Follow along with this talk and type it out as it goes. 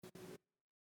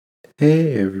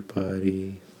Hey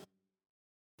everybody,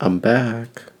 I'm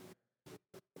back.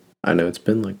 I know it's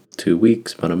been like 2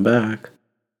 weeks, but I'm back.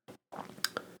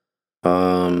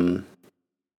 Um,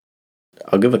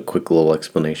 I'll give a quick little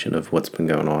explanation of what's been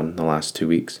going on the last 2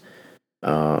 weeks.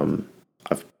 I've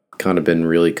kind of been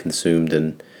really consumed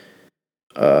in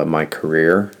my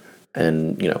career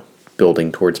and,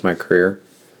 building towards my career.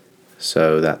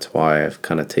 So that's why I've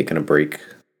kind of taken a break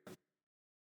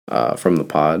from the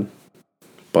pod.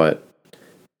 But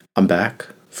I'm back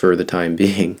for the time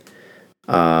being.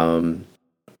 Um,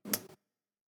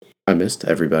 I missed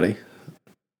everybody.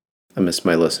 I missed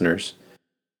my listeners.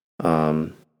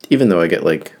 Um, Even though I get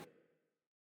like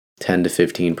 10 to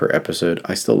 15 per episode,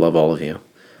 I still love all of you.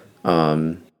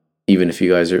 Um, Even if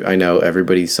you guys are, I know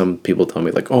some people tell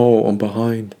me, like, oh, I'm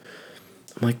behind.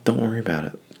 I'm like, don't worry about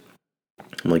it.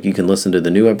 I'm like, you can listen to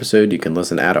the new episode, you can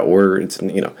listen out of order. It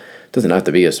doesn't have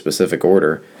to be a specific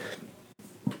order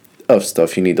of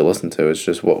stuff you need to listen to. It's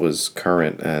just what was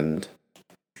current and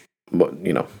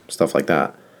stuff like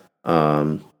that.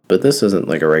 But this isn't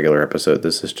like a regular episode.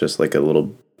 This is just like a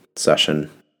little session.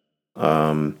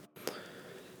 I've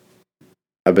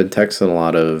been texting a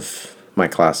lot of my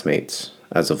classmates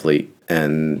as of late,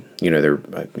 and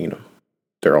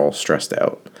they're all stressed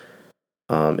out.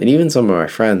 And even some of my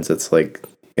friends, it's like,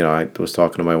 I was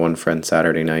talking to my one friend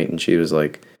Saturday night, and she was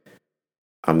like,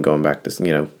 "I'm going back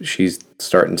to," she's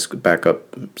starting back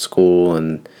up school,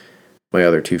 and my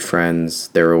other two friends,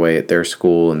 they're away at their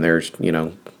school, and they're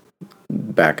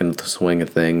back into the swing of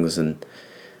things, and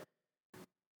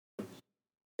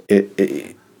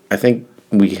I think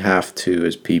we have to,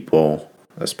 as people,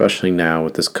 especially now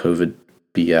with this COVID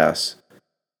BS,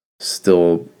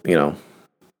 still,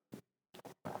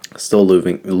 still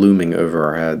looming over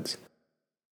our heads.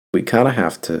 We kind of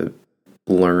have to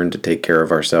learn to take care of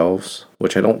ourselves,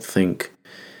 which I think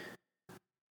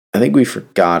we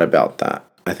forgot about that.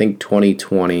 I think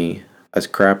 2020, as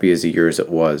crappy as a year as it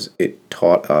was, it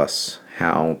taught us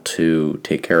how to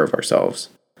take care of ourselves.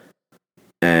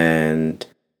 And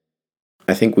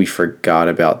I think we forgot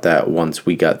about that once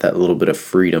we got that little bit of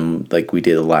freedom like we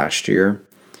did last year.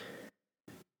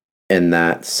 And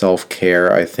that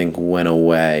self-care, I think, went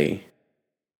away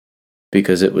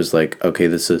because it was like, okay,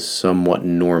 this is somewhat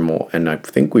normal. And I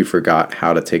think we forgot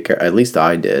how to take care, at least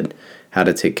I did, how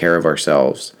to take care of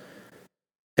ourselves.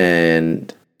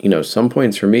 And, some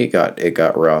points for me, it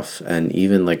got rough. And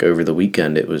even like over the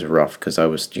weekend, it was rough because I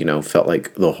was, felt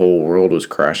like the whole world was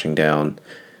crashing down.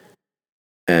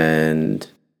 And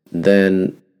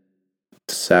then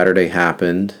Saturday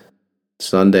happened,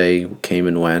 Sunday came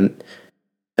and went,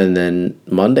 and then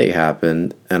Monday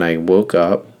happened, and I woke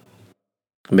up,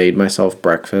 made myself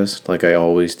breakfast like I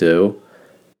always do,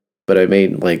 but I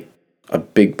made like a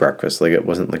big breakfast. Like it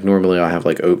wasn't like normally I have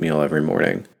like oatmeal every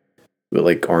morning with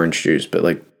like orange juice, but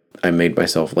like I made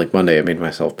myself, like Monday, I made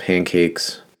myself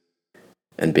pancakes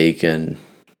and bacon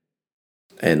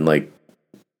and like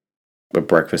a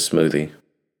breakfast smoothie.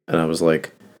 And I was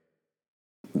like,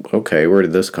 okay, where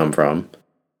did this come from?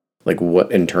 Like,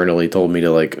 what internally told me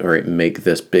to, like, all right, make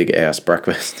this big ass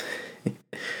breakfast?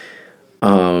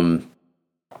 And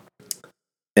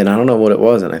I don't know what it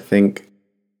was, and I think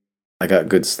I got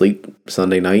good sleep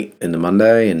Sunday night into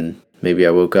Monday, and maybe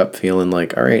I woke up feeling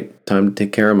like, all right, time to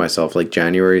take care of myself. Like,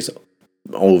 January's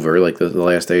over, like the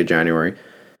last day of January.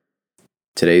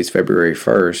 Today's February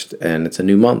 1st, and it's a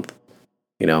new month.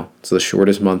 It's the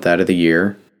shortest month out of the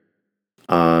year.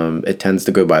 It tends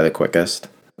to go by the quickest.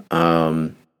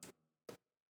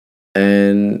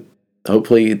 And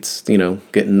hopefully it's,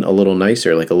 getting a little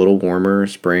nicer, like a little warmer.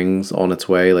 Spring's on its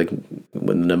way, like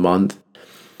within a month.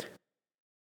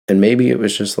 And maybe it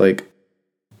was just like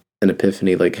an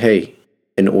epiphany, like, hey,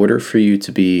 in order for you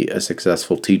to be a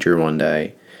successful teacher one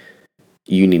day,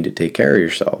 you need to take care of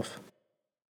yourself.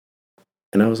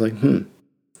 And I was like,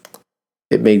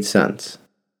 it made sense.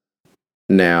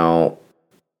 Now,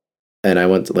 and I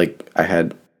went to, like, I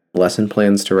had lesson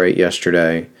plans to write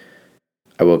yesterday.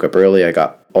 I woke up early. I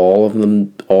got all of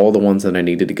them, all the ones that I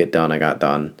needed to get done, I got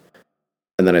done.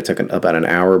 And then I took about an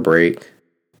hour break,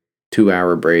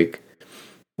 2-hour break,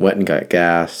 went and got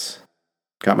gas,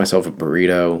 got myself a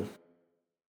burrito.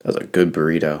 That was a good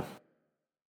burrito.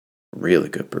 Really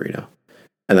good burrito.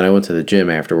 And then I went to the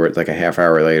gym afterwards, like a half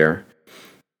hour later,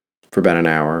 for about an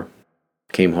hour.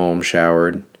 Came home,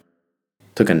 showered,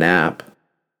 took a nap,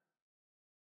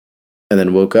 and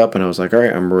then woke up and I was like, all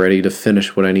right, I'm ready to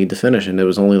finish what I need to finish. And it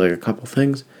was only like a couple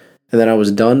things. And then I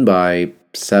was done by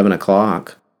 7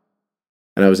 o'clock.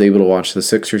 And I was able to watch the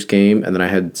Sixers game. And then I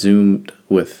had Zoomed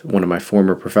with one of my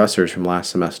former professors from last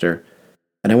semester.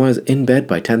 And I was in bed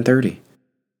by 10:30.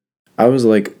 I was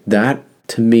like, that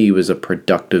to me was a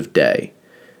productive day.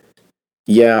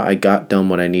 Yeah, I got done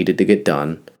what I needed to get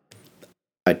done.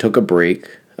 I took a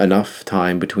break, enough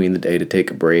time between the day to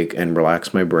take a break and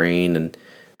relax my brain and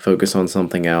focus on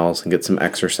something else and get some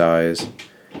exercise.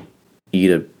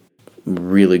 Eat a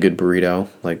really good burrito.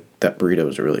 Like, that burrito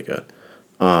was really good.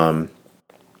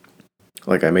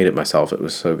 Like, I made it myself. It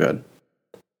was so good.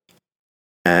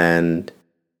 And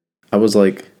I was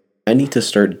like, I need to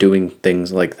start doing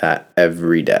things like that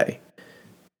every day.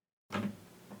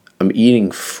 I'm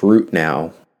eating fruit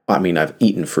now. I mean, I've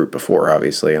eaten fruit before,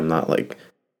 obviously. I'm not like,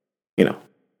 you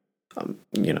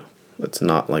know, it's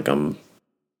not like I'm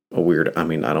a weird. I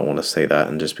mean, I don't want to say that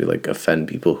and just be like offend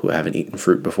people who haven't eaten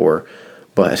fruit before,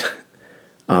 but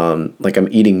like I'm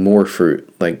eating more fruit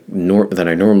like than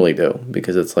I normally do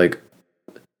because it's like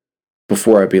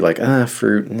before I'd be like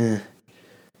fruit,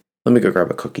 let me go grab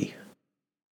a cookie.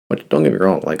 But don't get me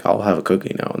wrong, like I'll have a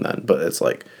cookie now and then, but it's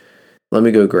like let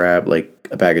me go grab like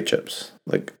a bag of chips.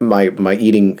 Like my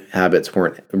eating habits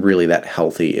weren't really that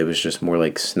healthy. It was just more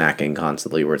like snacking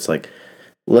constantly where it's like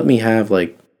let me have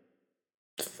like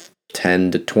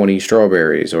 10 to 20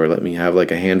 strawberries or let me have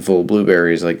like a handful of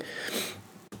blueberries. Like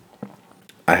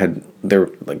there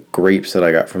were like grapes that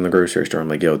I got from the grocery store. I'm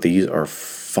like, yo, these are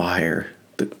fire.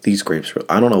 These grapes,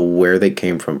 I don't know where they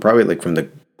came from. Probably like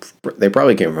they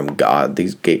probably came from God.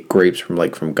 These grapes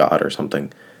from God or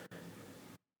something.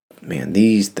 Man,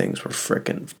 these things were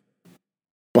freaking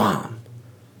bomb.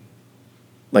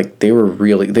 Like they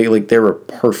were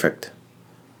perfect.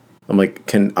 I'm like,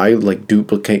 can I like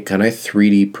duplicate? Can I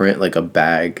 3D print like a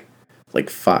bag, like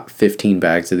 15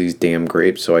 bags of these damn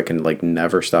grapes so I can like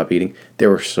never stop eating? They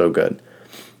were so good.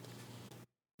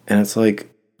 And it's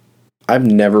like, I've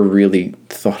never really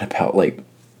thought about like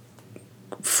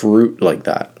fruit like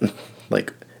that.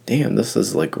 Like, damn, this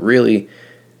is like really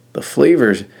the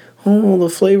flavors. Oh, the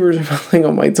flavors are melting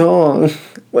on my tongue.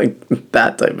 Like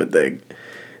that type of thing.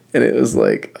 And it was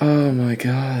like, oh my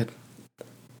God.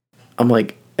 I'm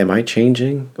like, am I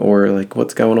changing or like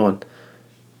what's going on?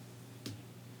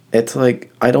 It's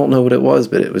like I don't know what it was,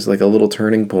 but it was like a little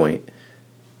turning point.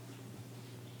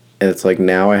 And it's like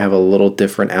now I have a little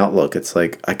different outlook. It's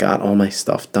like I got all my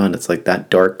stuff done. It's like that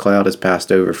dark cloud has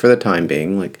passed over for the time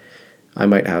being. Like I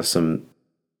might have some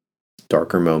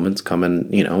darker moments coming,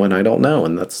 and I don't know.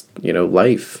 And that's,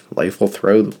 life. Life will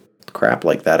throw crap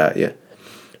like that at you.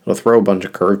 It'll throw a bunch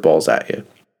of curveballs at you.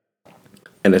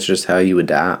 And it's just how you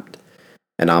adapt.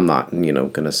 And I'm not,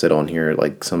 going to sit on here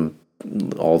like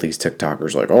all these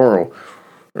TikTokers like, oh,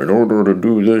 in order to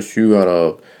do this, you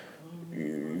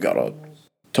gotta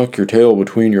tuck your tail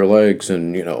between your legs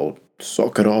and,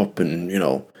 suck it up and,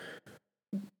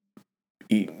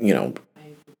 eat,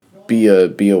 be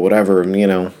a whatever,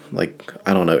 like,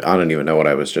 I don't know. I don't even know what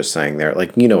I was just saying there.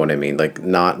 Like, you know what I mean? Like,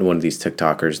 not one of these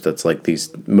TikTokers that's like these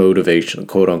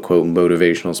quote unquote,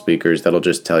 motivational speakers that'll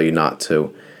just tell you not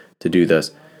to do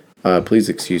this. Please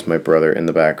excuse my brother in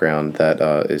the background that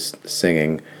is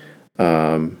singing.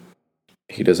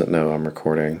 He doesn't know I'm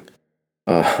recording.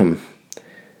 So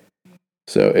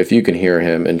if you can hear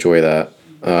him, enjoy that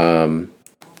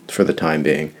for the time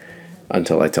being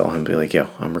until I tell him, be like, yo,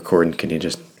 I'm recording. Can you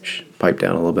just pipe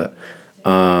down a little bit?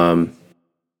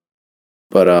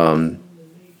 But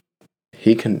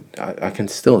he can, I can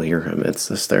still hear him. It's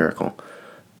hysterical.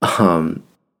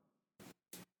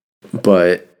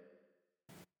 But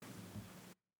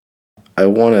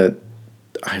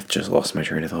I've just lost my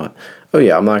train of thought. Oh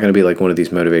yeah, I'm not going to be like one of these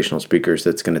motivational speakers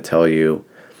that's going to tell you,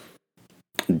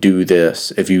 do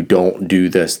this. If you don't do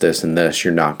this, this, and this,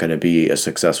 you're not going to be a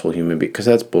successful human being. Because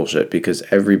that's bullshit. Because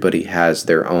everybody has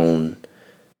their own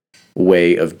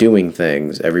way of doing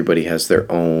things. Everybody has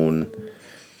their own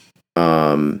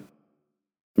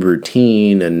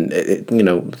routine,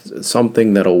 and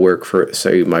something that'll work for,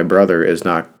 say, my brother is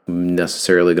not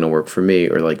necessarily going to work for me,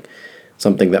 or like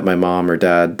something that my mom or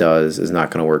dad does is not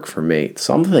going to work for me.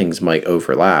 Some things might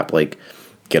overlap, like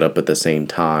get up at the same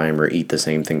time or eat the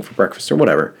same thing for breakfast or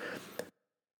whatever.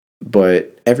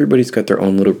 But everybody's got their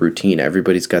own little routine.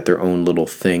 Everybody's got their own little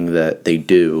thing that they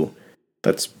do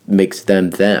that makes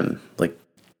them. Like,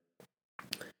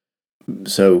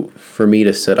 so for me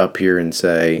to sit up here and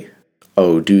say,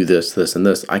 oh, do this, this, and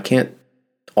this, I can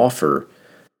offer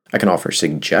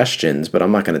suggestions, but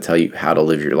I'm not going to tell you how to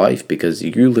live your life, because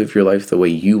you live your life the way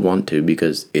you want to,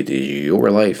 because it is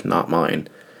your life, not mine,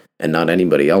 and not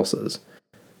anybody else's.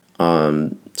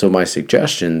 So my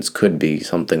suggestions could be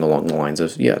something along the lines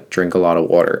of, yeah, drink a lot of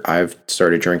water. I've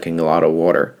started drinking a lot of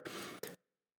water.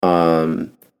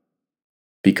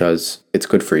 Because it's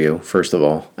good for you, first of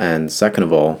all. And second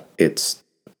of all, it's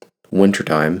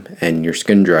wintertime and your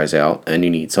skin dries out and you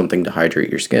need something to hydrate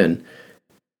your skin.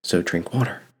 So drink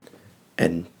water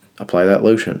and apply that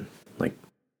lotion. Like,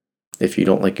 if you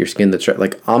don't like your skin that's dry,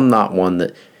 like, I'm not one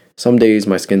that, some days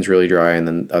my skin's really dry and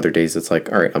then other days it's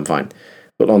like, all right, I'm fine.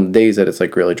 But on the days that it's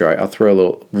like really dry, I'll throw a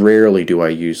little, rarely do I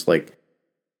use like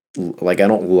I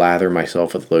don't lather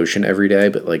myself with lotion every day,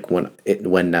 but like when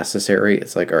necessary,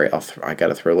 it's like, all right, I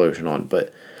gotta throw lotion on.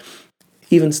 But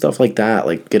even stuff like that,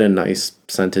 like get a nice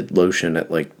scented lotion at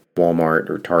like Walmart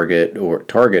or Target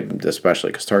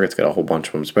especially, because Target's got a whole bunch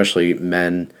of them. Especially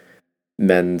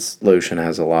men's lotion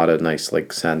has a lot of nice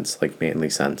like scents, like manly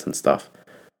scents and stuff.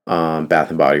 Bath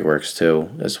and Body Works too.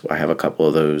 I have a couple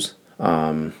of those.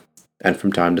 And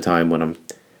from time to time when I'm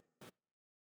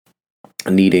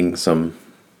needing some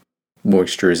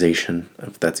moisturization,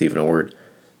 if that's even a word,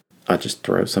 I just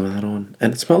throw some of that on,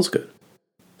 and it smells good.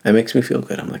 It makes me feel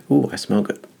good. I'm like, ooh, I smell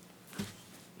good.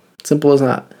 Simple as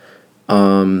that.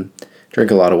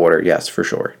 Drink a lot of water. Yes, for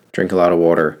sure. Drink a lot of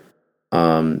water.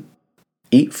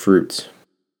 Eat fruits.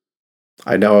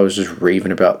 I know I was just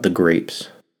raving about the grapes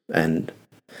and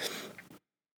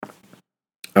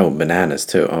bananas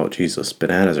too. Oh, Jesus.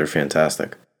 Bananas are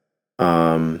fantastic. Eat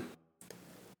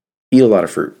a lot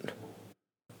of fruit.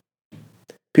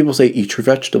 People say eat your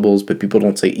vegetables, but people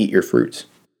don't say eat your fruits.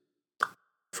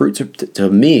 Fruits are, to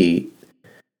me,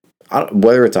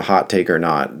 whether it's a hot take or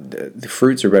not, the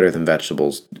fruits are better than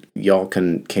vegetables. Y'all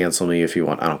can cancel me if you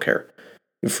want. I don't care.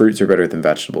 Fruits are better than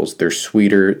vegetables. They're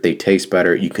sweeter. They taste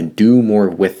better. You can do more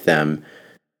with them.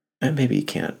 And maybe you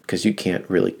can't, because you can't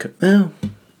really cook. Well,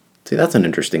 see, that's an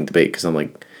interesting debate, because I'm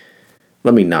like,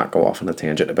 let me not go off on a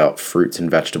tangent about fruits and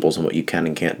vegetables and what you can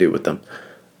and can't do with them.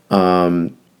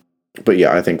 But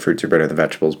yeah, I think fruits are better than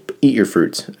vegetables. Eat your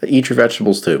fruits. Eat your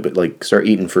vegetables too, but like start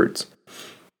eating fruits.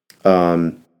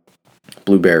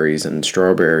 Blueberries and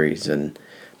strawberries and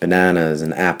bananas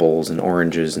and apples and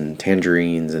oranges and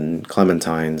tangerines and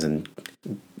clementines and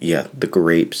yeah, the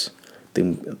grapes. I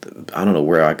don't know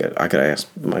where I could ask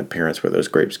my parents where those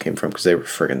grapes came from, because they were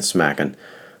friggin' smacking.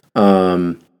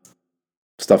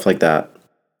 Stuff like that.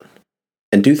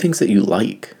 And do things that you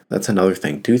like. That's another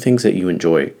thing. Do things that you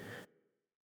enjoy.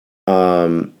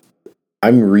 I'm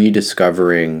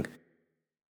rediscovering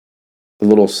a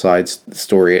little side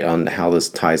story on how this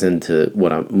ties into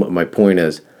what my point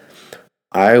is.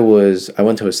 I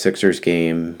went to a Sixers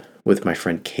game with my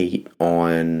friend Kate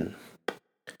on,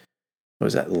 what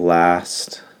was that,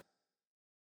 last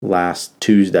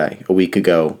Tuesday, a week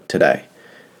ago today.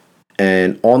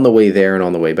 And on the way there and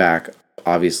on the way back,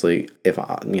 obviously,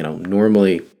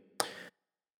 normally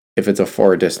if it's a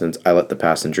far distance, I let the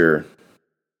passenger,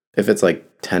 if it's like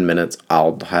 10 minutes,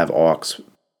 I'll have aux,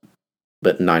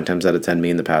 but 9 times out of 10,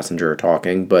 me and the passenger are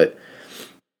talking. But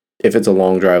if it's a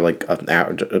long drive, like an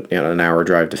hour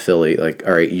drive to Philly, like,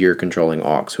 all right, you're controlling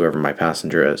aux, whoever my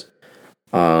passenger is.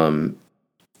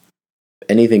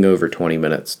 Anything over 20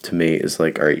 minutes to me is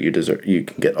like, all right, you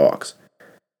can get aux.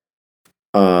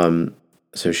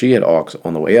 So she had aux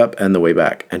on the way up and the way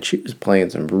back, and she was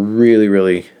playing some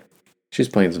she was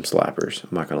playing some slappers, I'm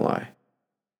not gonna lie.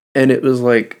 And it was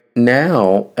like,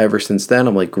 now, ever since then,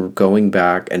 I'm like going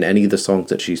back, and any of the songs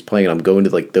that she's playing, I'm going to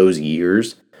like those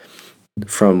years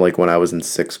from like when I was in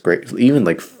 6th grade, even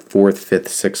like 4th, 5th,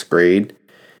 6th grade,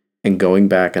 and going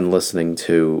back and listening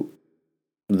to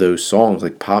those songs,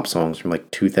 like pop songs from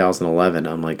like 2011.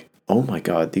 I'm like, oh my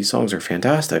God, these songs are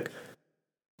fantastic.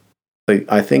 Like,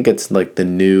 I think it's like the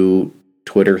new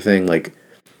Twitter thing, like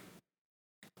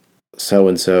so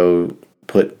and so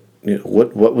put,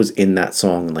 what was in that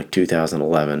song in like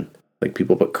 2011. Like,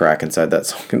 people put crack inside that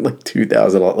song in like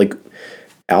 2011. Like,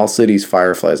 Owl City's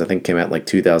Fireflies, I think, came out in like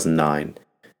 2009.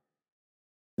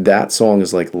 That song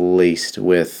is like laced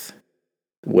with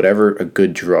whatever a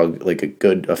good drug, like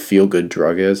a feel good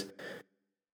drug is.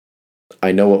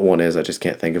 I know what one is, I just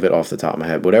can't think of it off the top of my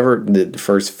head. Whatever the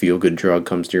first feel good drug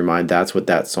comes to your mind, that's what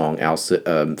that song,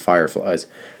 Fireflies.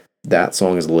 That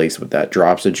song is laced with that.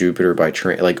 Drops of Jupiter by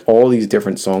Train, like all these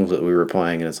different songs that we were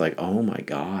playing, and it's like, oh my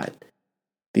God,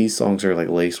 these songs are like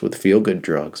laced with feel good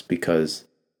drugs, because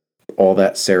all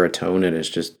that serotonin is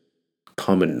just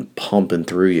coming, pumping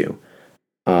through you.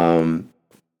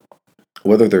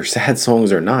 Whether they're sad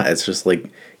songs or not, it's just like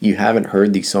you haven't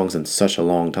heard these songs in such a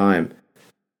long time.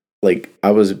 Like, I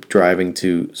was driving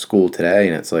to school today,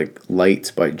 and it's like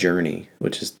Lights by Journey,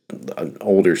 which is an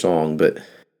older song, but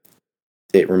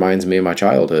it reminds me of my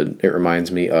childhood. It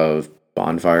reminds me of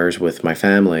bonfires with my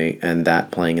family and that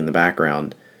playing in the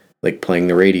background, like playing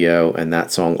the radio, and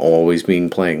that song always being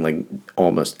playing like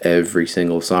almost every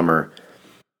single summer.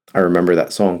 I remember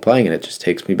that song playing, and it just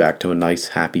takes me back to a nice,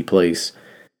 happy place.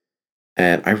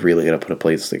 And I really gotta put a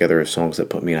playlist together of songs that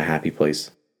put me in a happy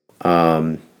place.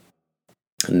 Um,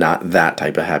 Not that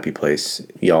type of happy place.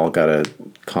 Y'all gotta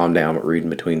calm down with reading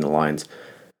between the lines.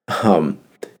 Um,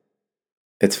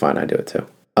 it's fine. I do it too.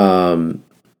 Um,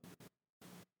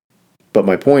 but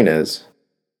my point is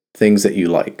things that you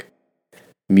like,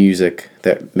 music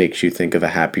that makes you think of a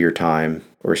happier time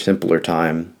or simpler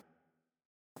time,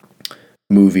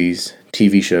 movies,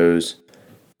 TV shows.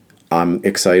 I'm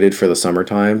excited for the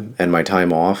summertime and my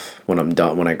time off when I'm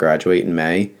done when I graduate in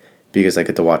May because I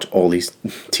get to watch all these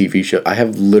TV shows. I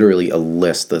have literally a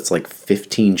list that's like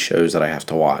 15 shows that I have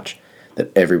to watch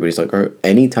that everybody's like, or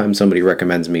anytime somebody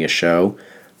recommends me a show,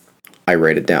 I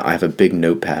write it down. I have a big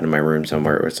notepad in my room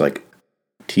somewhere where it's like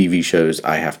TV shows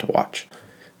I have to watch.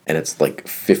 And it's like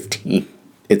 15.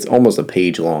 It's almost a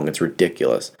page long. It's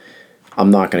ridiculous.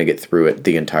 I'm not going to get through it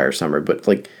the entire summer, but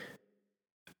like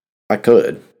I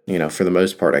could, for the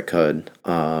most part I could.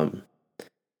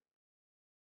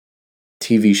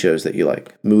 TV shows that you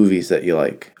like, movies that you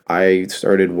like. I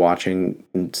started watching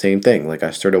same thing. Like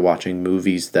I started watching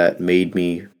movies that made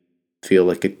me feel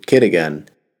like a kid again.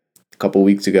 A couple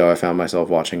weeks ago I found myself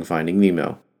watching Finding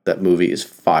Nemo. That movie is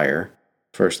fire,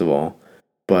 first of all.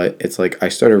 But it's like I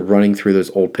started running through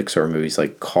those old Pixar movies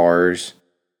like Cars,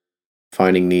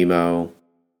 Finding Nemo,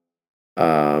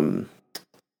 um,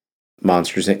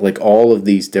 Monsters Inc., like all of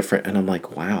these different, and I'm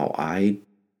like, wow, I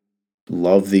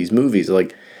love these movies.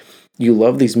 Like you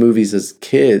love these movies as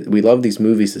kids. We love these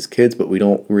movies as kids, but we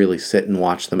don't really sit and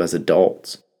watch them as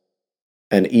adults.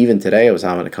 And even today, I was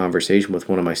having a conversation with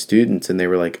one of my students, and they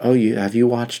were like, "Oh, have you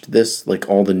watched this? Like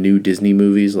all the new Disney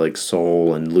movies, like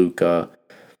Soul and Luca,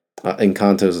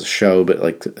 Encanto's a show, but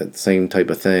like the same type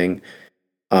of thing.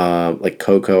 Like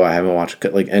Coco, I haven't watched.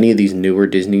 Like any of these newer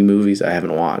Disney movies, I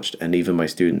haven't watched. And even my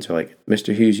students are like,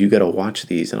 "Mr. Hughes, you got to watch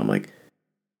these." And I'm like,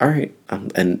 "All right,"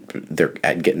 and they're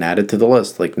getting added to the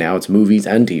list. Like now, it's movies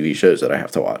and TV shows that I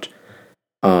have to watch.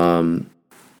 Um,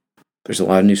 there's a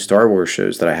lot of new Star Wars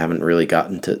shows that I haven't really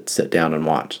gotten to sit down and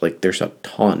watch. Like there's a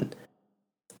ton.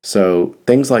 So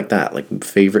things like that, like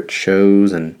favorite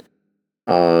shows and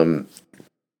um,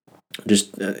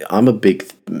 just I'm a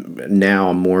big now.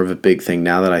 I'm more of a big thing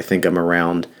now that I think I'm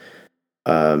around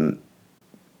um,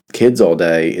 kids all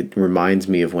day. It reminds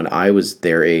me of when I was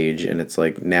their age, and it's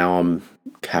like now I'm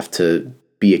have to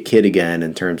be a kid again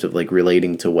in terms of like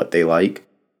relating to what they like,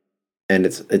 and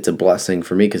it's a blessing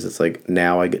for me because it's like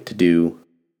now I get to do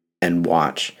and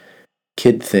watch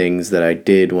kid things that I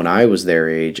did when I was their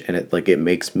age, and it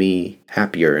makes me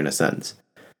happier in a sense.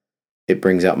 It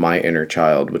brings out my inner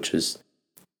child, which is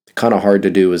kind of hard to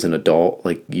do as an adult.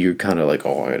 Like you're kind of like,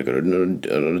 oh, I gotta go to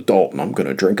an adult, and I'm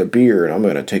gonna drink a beer, and I'm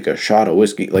gonna take a shot of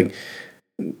whiskey. Like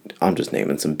I'm just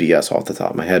naming some BS off the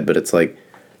top of my head, but it's like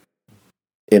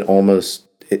it almost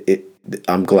it.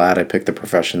 I'm glad I picked the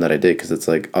profession that I did because it's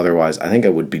like otherwise I think I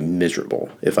would be miserable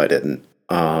if I didn't.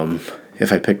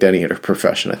 If I picked any other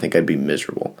profession, I think I'd be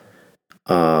miserable.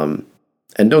 Um,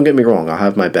 and don't get me wrong, I'll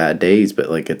have my bad days, but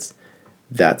like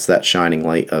that's that shining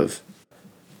light of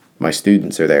my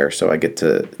students are there, so I get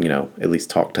to, at least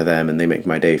talk to them and they make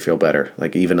my day feel better.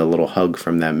 Like even a little hug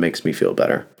from them makes me feel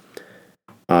better.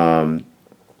 Um,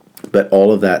 but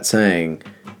all of that saying,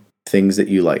 things that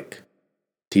you like,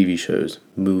 TV shows,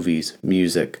 movies,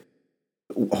 music,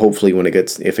 hopefully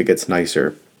if it gets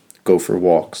nicer, go for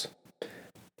walks.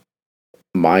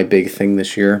 My big thing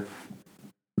this year,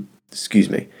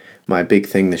 excuse me, my big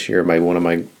thing this year, one of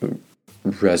my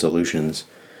resolutions.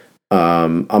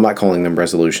 I'm not calling them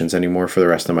resolutions anymore for the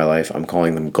rest of my life. I'm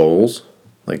calling them goals.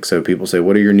 Like so, people say,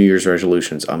 "What are your New Year's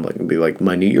resolutions?" I'm like, be like,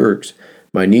 my New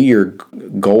Year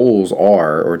goals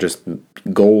are, or just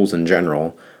goals in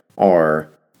general, are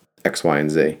X, Y,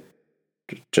 and Z.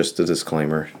 Just a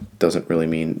disclaimer, doesn't really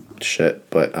mean shit,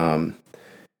 but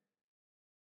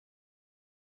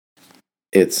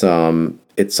it's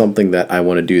something that I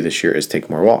want to do this year is take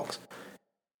more walks.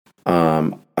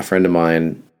 A friend of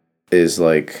mine is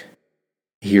like,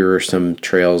 here are some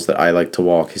trails that I like to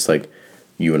walk. He's like,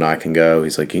 you and I can go.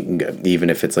 He's like, you can go, even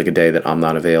if it's like a day that I'm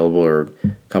not available or a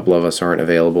couple of us aren't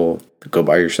available, go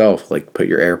by yourself. Like, put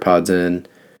your AirPods in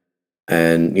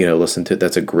and, listen to it.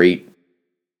 That's a great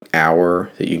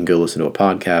hour that you can go listen to a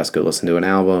podcast, go listen to an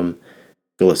album,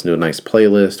 go listen to a nice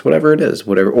playlist, whatever it is,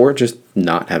 whatever, or just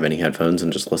not have any headphones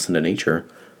and just listen to nature.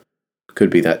 Could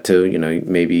be that too.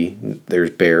 Maybe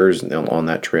there's bears on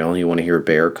that trail and you want to hear a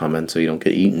bear coming so you don't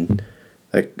get eaten.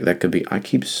 That could be. I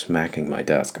keep smacking my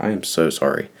desk. I am so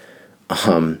sorry.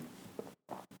 Um,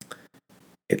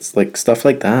 it's like stuff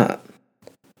like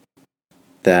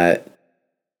that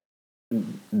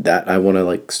that I want to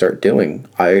like start doing.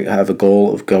 I have a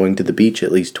goal of going to the beach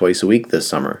at least twice a week this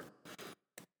summer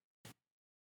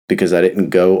because I didn't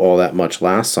go all that much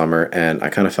last summer and I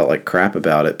kind of felt like crap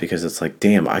about it because it's like,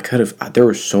 damn, there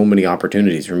were so many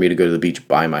opportunities for me to go to the beach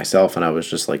by myself and I was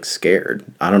just like scared.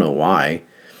 I don't know why,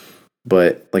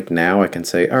 but like now I can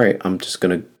say, all right, I'm just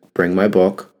going to bring my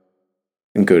book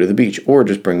and go to the beach, or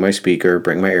just bring my speaker,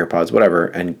 bring my AirPods, whatever,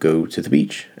 and go to the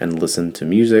beach and listen to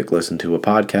music, listen to a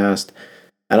podcast.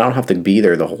 And I don't have to be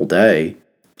there the whole day.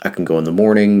 I can go in the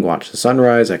morning, watch the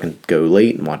sunrise. I can go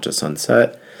late and watch the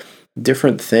sunset.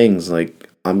 Different things. Like,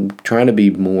 I'm trying to be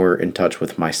more in touch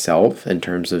with myself in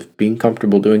terms of being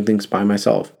comfortable doing things by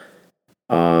myself.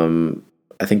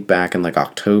 I think back in like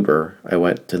October, I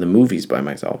went to the movies by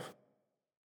myself.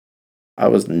 I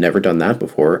was never done that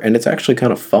before, and it's actually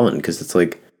kind of fun because it's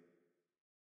like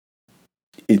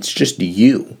it's just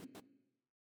you.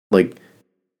 Like,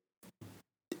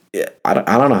 I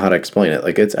don't know how to explain it.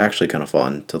 Like, it's actually kind of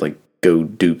fun to like go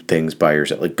do things by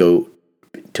yourself. Like, go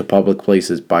to public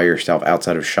places by yourself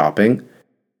outside of shopping,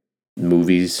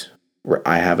 movies. Where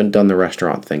I haven't done the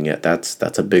restaurant thing yet. That's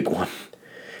a big one.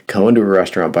 Going to a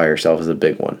restaurant by yourself is a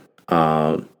big one.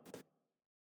 I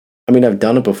mean, I've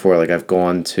done it before. Like, I've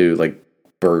gone to like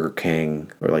Burger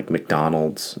King or like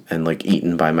McDonald's and like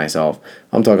eaten by myself.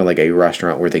 I'm talking like a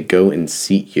restaurant where they go and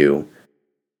seat you,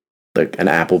 like an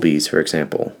Applebee's, for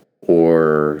example,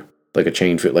 or like a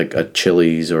chain food, like a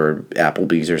Chili's or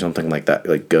Applebee's or something like that.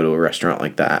 Like, go to a restaurant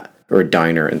like that or a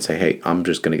diner and say, hey, I'm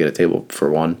just going to get a table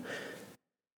for one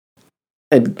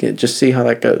and just see how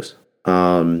that goes.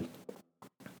 And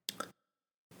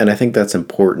I think that's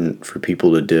important for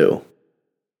people to do.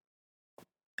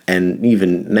 And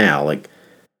even now, like,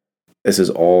 this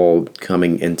is all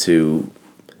coming into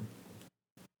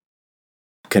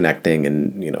connecting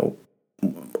and,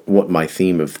 what my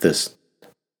theme of this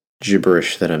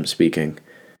gibberish that I'm speaking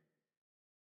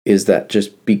is, that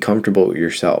just be comfortable with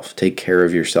yourself, take care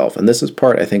of yourself. And this is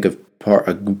part, I think,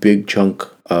 a big chunk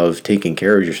of taking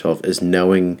care of yourself is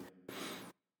knowing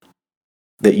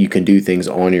that you can do things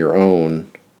on your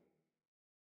own.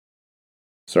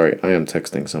 Sorry, I am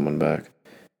texting someone back.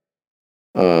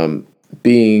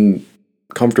 Being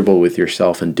comfortable with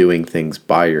yourself and doing things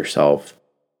by yourself,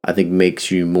 I think,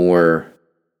 makes you more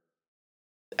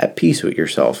at peace with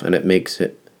yourself, and it makes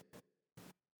it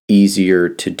easier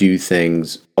to do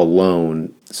things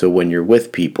alone. So when you're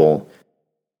with people,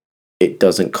 it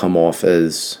doesn't come off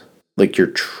as like you're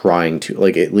trying to,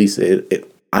 like, at least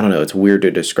I don't know, it's weird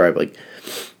to describe. Like,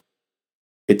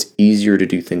 it's easier to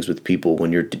do things with people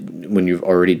when you've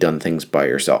already done things by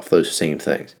yourself, those same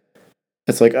things.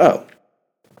 It's like, oh,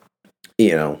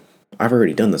 I've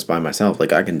already done this by myself.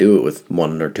 Like, I can do it with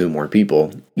one or two more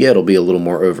people. Yeah, it'll be a little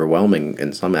more overwhelming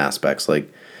in some aspects,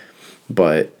 like,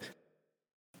 but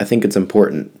I think it's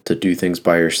important to do things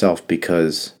by yourself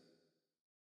because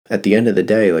at the end of the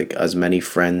day, like, as many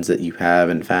friends that you have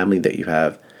and family that you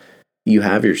have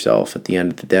yourself at the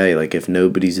end of the day. Like, if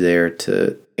nobody's there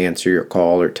to answer your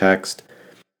call or text,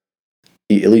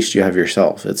 at least you have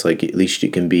yourself. It's like, at least you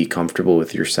can be comfortable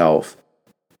with yourself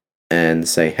and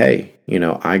say, hey,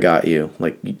 I got you,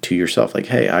 like, to yourself, like,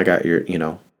 hey, I got your,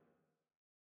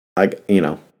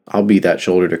 I'll be that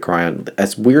shoulder to cry on.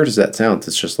 As weird as that sounds,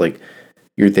 it's just like,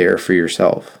 you're there for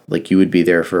yourself. Like, you would be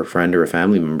there for a friend or a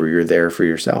family member. You're there for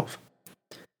yourself.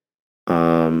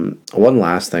 One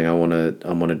last thing I want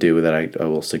to do that I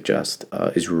will suggest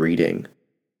is reading.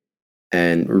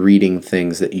 And reading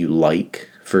things that you like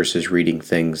versus reading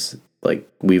things like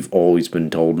we've always been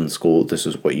told in school, this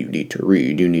is what you need to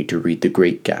read. You need to read The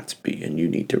Great Gatsby, and you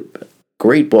need to...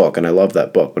 Great book, and I love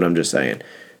that book, but I'm just saying,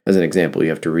 as an example, you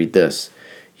have to read this.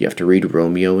 You have to read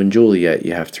Romeo and Juliet.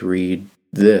 You have to read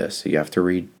this. You have to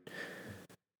read...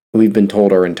 We've been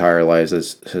told our entire lives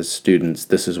as students,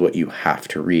 this is what you have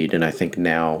to read. And I think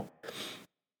now,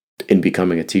 in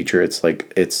becoming a teacher, it's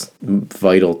like, it's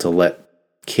vital to let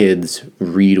kids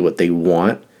read what they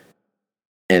want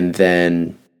and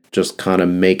then just kind of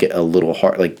make it a little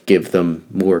hard, like, give them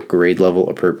more grade level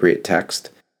appropriate text.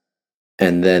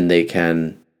 And then they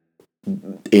can,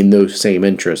 in those same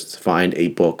interests, find a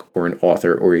book or an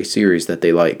author or a series that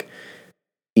they like.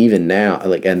 Even now,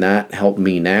 like, and that helped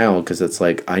me now because it's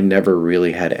like, I never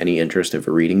really had any interest of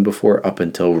reading before up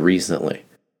until recently.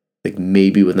 Like,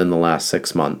 maybe within the last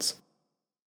 6 months.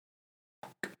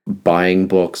 Buying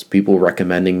books, people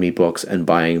recommending me books, and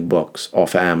buying books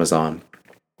off of Amazon.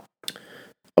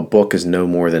 A book is no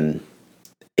more than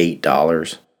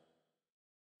 $8.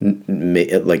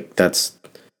 Like, that's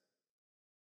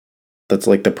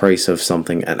like the price of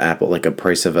something at Apple, like a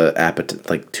price of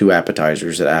like 2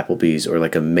 appetizers at Applebee's, or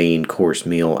like a main course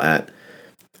meal at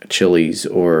Chili's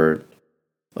or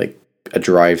like a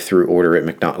drive-through order at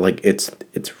McDonald's. Like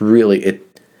it's really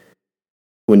it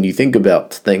when you think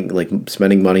about like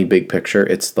spending money big picture,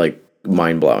 it's like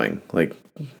mind-blowing. Like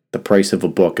the price of a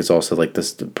book is also like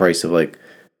this the price of like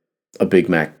a Big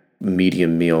Mac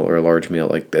medium meal or a large meal.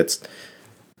 Like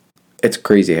it's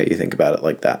crazy how you think about it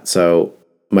like that. So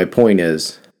my point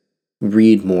is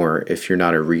read more. If you're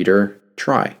not a reader,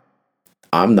 try.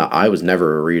 I was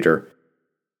never a reader,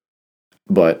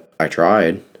 but I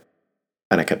tried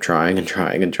and I kept trying and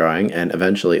trying and trying and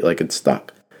eventually like it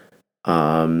stuck.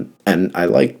 And I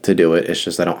like to do it. It's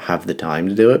just I don't have the time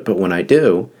to do it. But when I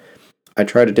do, I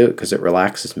try to do it because it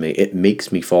relaxes me. It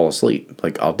makes me fall asleep.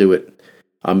 Like I'll do it.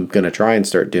 I'm going to try and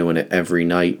start doing it every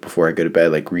night before I go to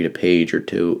bed, like read a page or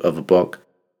two of a book.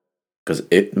 Because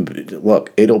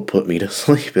it'll put me to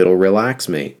sleep. It'll relax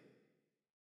me.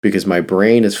 Because my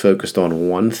brain is focused on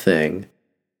one thing.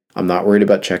 I'm not worried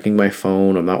about checking my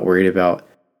phone. I'm not worried about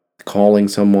calling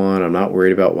someone. I'm not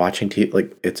worried about watching TV.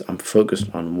 Like I'm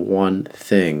focused on one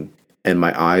thing. And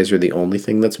my eyes are the only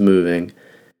thing that's moving.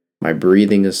 My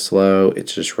breathing is slow.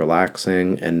 It's just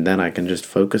relaxing. And then I can just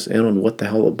focus in on what the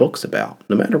hell the book's about.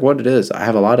 No matter what it is. I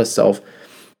have a lot of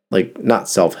not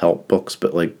self-help books,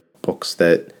 but like books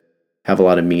that have a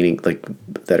lot of meaning, like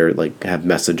that are like have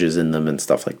messages in them and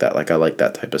stuff like that. Like I like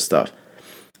that type of stuff.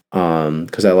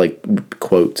 Because I like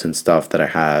quotes and stuff that I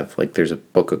have. Like there's a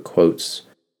book of quotes,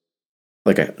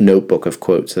 like a notebook of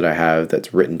quotes that I have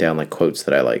that's written down like quotes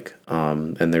that I like.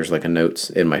 And there's like a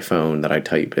notes in my phone that I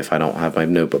type if I don't have my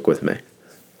notebook with me.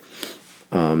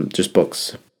 Just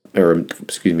books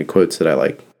quotes that I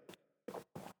like.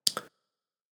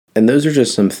 And those are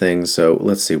just some things. So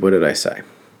let's see, what did I say?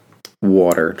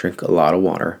 Water, drink a lot of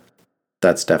water.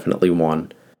 That's definitely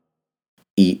one.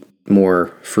 Eat more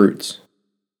fruits.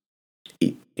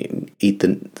 Eat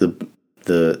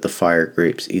the fire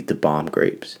grapes. Eat the bomb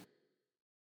grapes.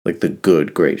 Like the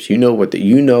good grapes. You know where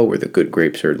the good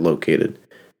grapes are located.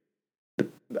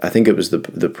 I think it was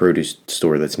the produce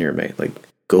store that's near me. Like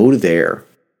go to there.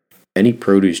 Any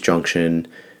produce junction,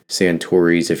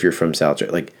 Santori's if you're from South,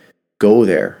 like go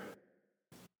there.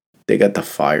 They got the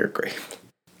fire grape.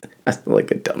 That's like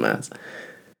a dumbass.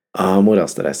 What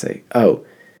else did I say? Oh,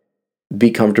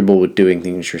 be comfortable with doing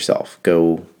things yourself.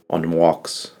 Go on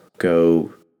walks.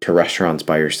 Go to restaurants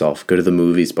by yourself. Go to the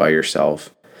movies by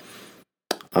yourself.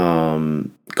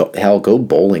 Go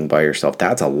bowling by yourself.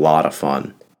 That's a lot of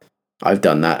fun. I've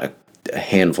done that a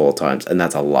handful of times, and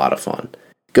that's a lot of fun.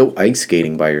 Go ice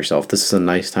skating by yourself. This is a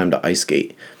nice time to ice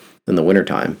skate in the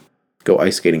wintertime. Go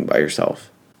ice skating by yourself.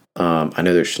 I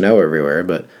know there's snow everywhere,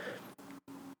 but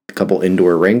a couple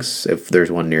indoor rinks, if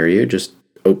there's one near you, just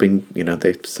open,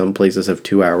 some places have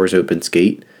 2 hours open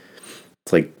skate.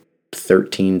 It's like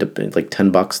 13 to like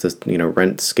 $10 to,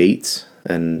 rent skates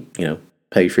and,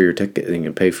 pay for your ticket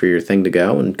and pay for your thing to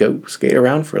go and go skate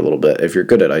around for a little bit if you're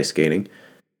good at ice skating.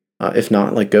 If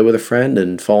not, like go with a friend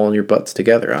and fall on your butts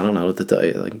together. I don't know what to tell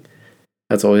you. Like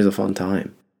that's always a fun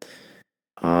time.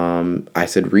 I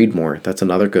said read more. That's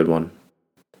another good one.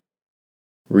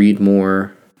 Read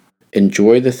more.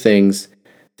 Enjoy the things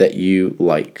that you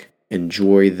like.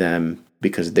 Enjoy them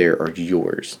because they are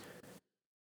yours.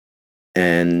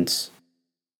 And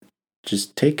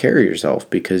just take care of yourself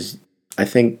because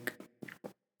at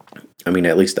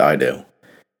least I do.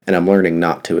 And I'm learning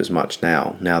not to as much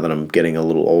now that I'm getting a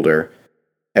little older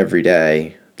every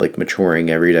day, like maturing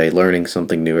every day, learning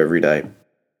something new every day.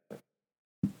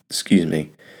 Excuse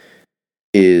me.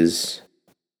 Is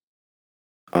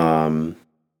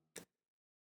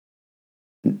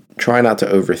try not to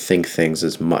overthink things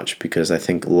as much because I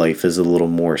think life is a little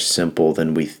more simple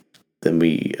than we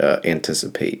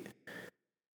anticipate.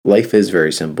 Life is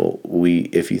very simple.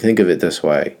 If you think of it this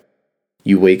way,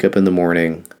 you wake up in the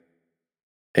morning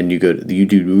and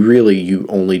you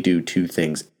only do two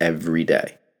things every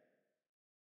day.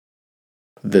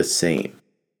 The same.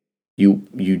 You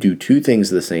do two things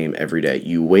the same every day.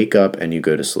 You wake up and you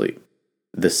go to sleep.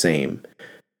 The same.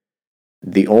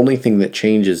 The only thing that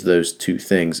changes those two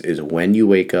things is when you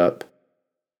wake up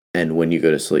and when you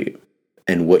go to sleep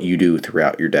and what you do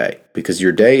throughout your day. Because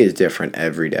your day is different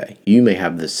every day. You may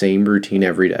have the same routine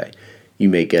every day. You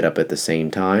may get up at the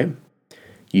same time.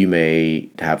 You may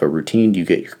have a routine. You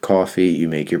get your coffee. You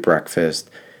make your breakfast.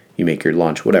 You make your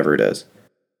lunch, whatever it is.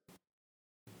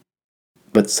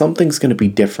 But something's going to be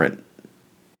different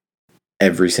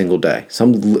every single day.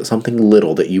 Something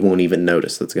little that you won't even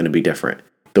notice that's going to be different.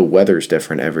 The weather's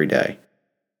different every day.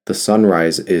 The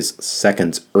sunrise is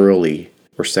seconds early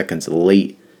or seconds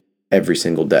late every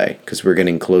single day because we're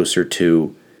getting closer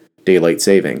to daylight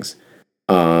savings.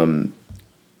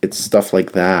 It's stuff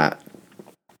like that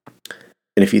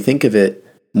And if you think of it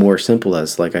more simple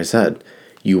as, like I said,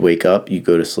 you wake up, you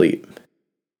go to sleep.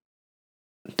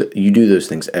 You do those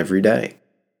things every day.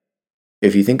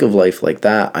 If you think of life like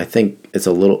that, I think it's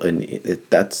a little, and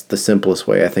that's the simplest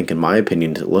way, I think, in my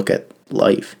opinion, to look at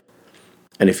life.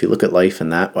 And if you look at life in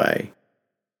that way,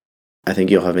 I think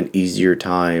you'll have an easier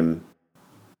time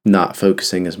not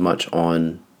focusing as much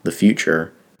on the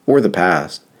future or the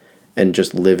past and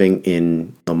just living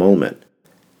in the moment.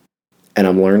 And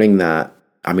I'm learning that.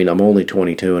 I mean, I'm only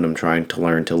 22 and I'm trying to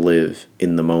learn to live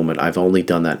in the moment. I've only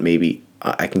done that maybe,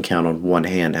 I can count on one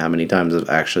hand how many times I've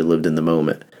actually lived in the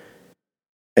moment.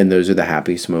 And those are the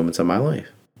happiest moments of my life.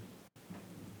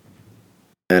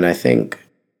 And I think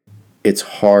it's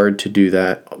hard to do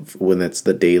that when it's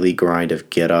the daily grind of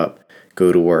get up,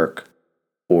 go to work,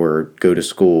 or go to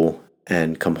school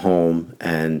and come home.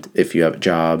 And if you have a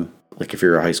job, like if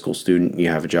you're a high school student, you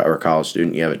have a job, or a college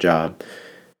student, you have a job.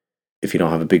 If you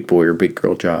don't have a big boy or big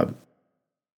girl job,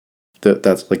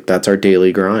 that's our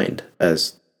daily grind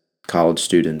as college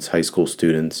students, high school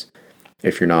students.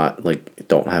 If you're not like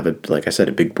don't have a, like I said,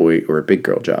 a big boy or a big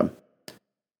girl job.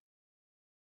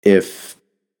 If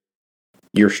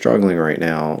you're struggling right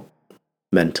now,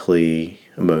 mentally,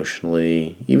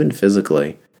 emotionally, even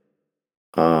physically,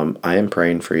 I am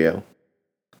praying for you.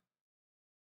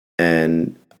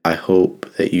 And I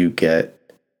hope that you get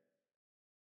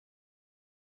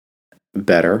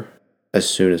better as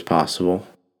soon as possible.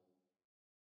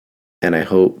 And I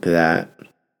hope that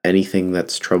anything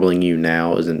that's troubling you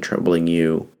now isn't troubling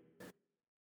you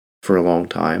for a long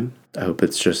time. I hope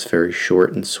it's just very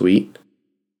short and sweet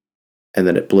and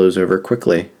that it blows over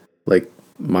quickly, like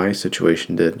my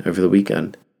situation did over the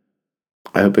weekend.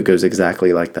 I hope it goes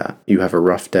exactly like that. You have a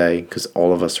rough day, because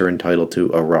all of us are entitled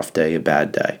to a rough day, a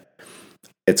bad day.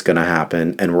 It's going to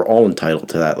happen, and we're all entitled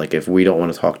to that. Like, if we don't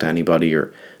want to talk to anybody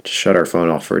or just shut our phone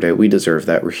off for a day, we deserve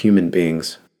that. We're human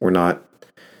beings. We're not,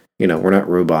 we're not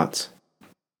robots.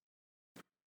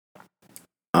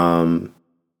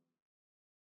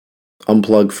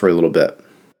 Unplug for a little bit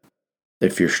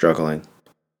if you're struggling.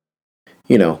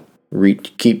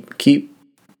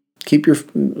 Keep your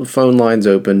phone lines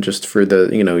open just for the,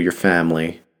 your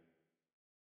family.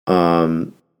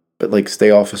 But like stay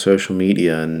off of social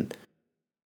media and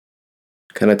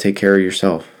kind of take care of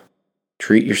yourself.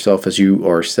 Treat yourself as you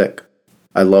are sick.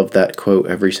 I love that quote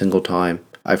every single time.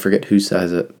 I forget who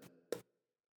says it,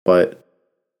 but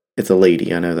it's a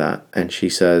lady, I know that. And she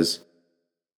says,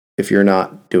 if you're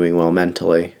not doing well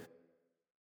mentally,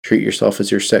 treat yourself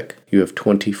as you're sick. You have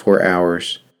 24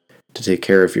 hours to take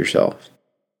care of yourself.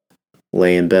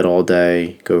 Lay in bed all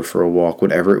day, go for a walk,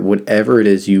 whatever it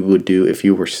is you would do if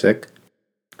you were sick,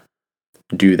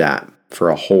 do that for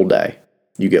a whole day.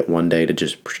 You get one day to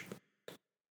just,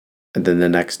 and then the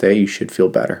next day you should feel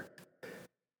better.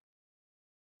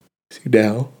 See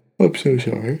now, I'm so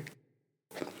sorry.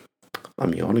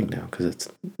 I'm yawning now because it's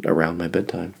around my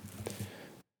bedtime.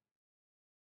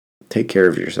 Take care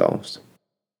of yourselves.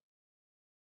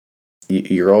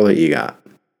 You're all that you got.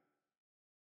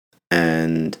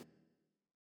 And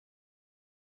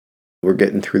we're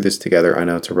getting through this together. I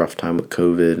know it's a rough time with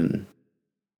COVID, and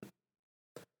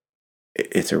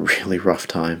it's a really rough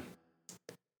time.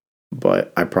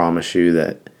 But I promise you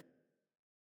that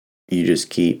you just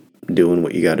keep doing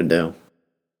what you got to do.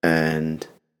 And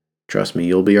trust me,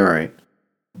 you'll be all right.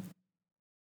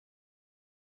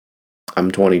 I'm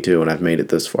 22 and I've made it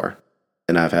this far.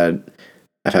 And I've had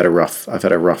a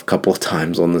rough couple of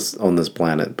times on this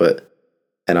planet,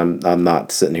 and I'm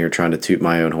not sitting here trying to toot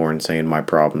my own horn saying my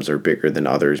problems are bigger than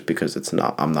others, because it's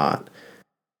not. I'm not.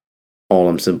 All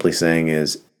I'm simply saying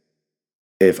is,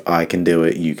 if I can do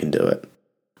it, you can do it.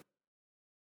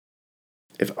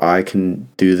 If I can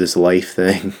do this life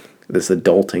thing, this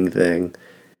adulting thing,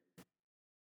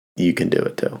 you can do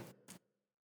it too.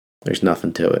 There's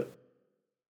nothing to it.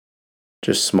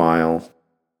 Just smile.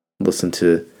 Listen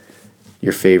to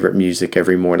your favorite music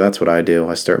every morning. That's what I do.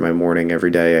 I start my morning every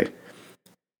day.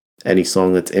 Any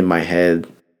song that's in my head,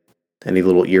 any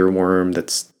little earworm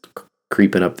that's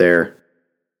creeping up there,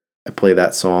 I play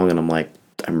that song and I'm like,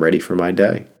 I'm ready for my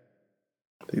day.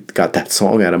 Got that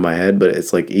song out of my head, but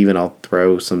it's like, even I'll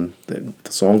throw the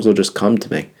songs will just come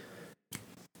to me.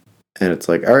 And it's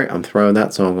like, all right, I'm throwing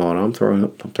that song on. I'm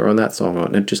throwing that song on.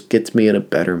 And it just gets me in a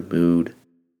better mood.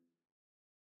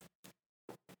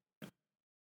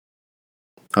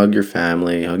 Hug your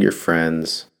family, hug your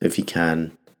friends if you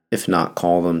can. If not,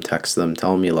 call them, text them,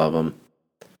 tell them you love them.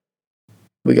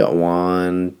 We got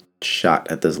one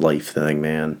shot at this life thing,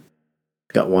 man.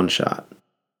 We got one shot.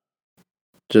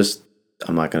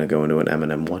 I'm not going to go into an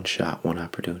Eminem one shot, one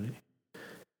opportunity.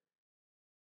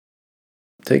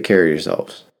 take care of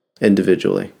yourselves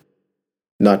individually,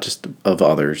 not just of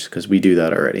others, because we do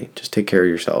that already. Just take care of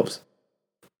yourselves.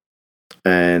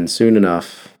 And soon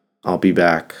enough, I'll be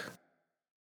back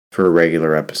for a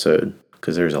regular episode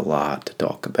because there's a lot to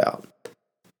talk about.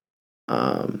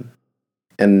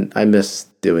 And I miss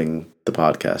doing the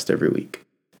podcast every week.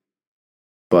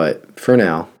 But for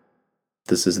now,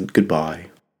 this isn't goodbye.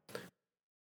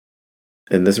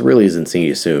 And this really isn't see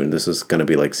you soon. This is going to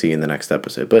be like see you in the next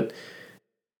episode. But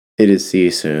it is see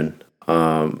you soon.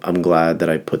 I'm glad that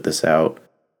I put this out.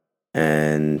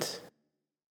 And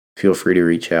feel free to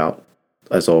reach out,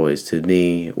 as always, to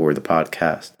me or the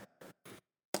podcast.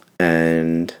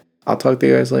 And I'll talk to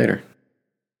you guys later.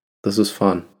 This was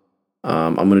fun.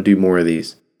 I'm going to do more of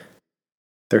these.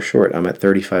 They're short. I'm at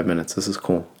 35 minutes. This is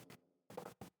cool.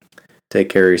 Take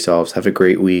care of yourselves. Have a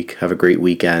great week. Have a great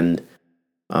weekend.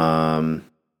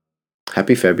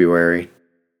 Happy February.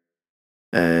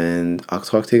 And I'll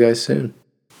talk to you guys soon.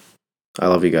 I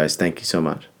love you guys. Thank you so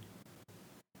much.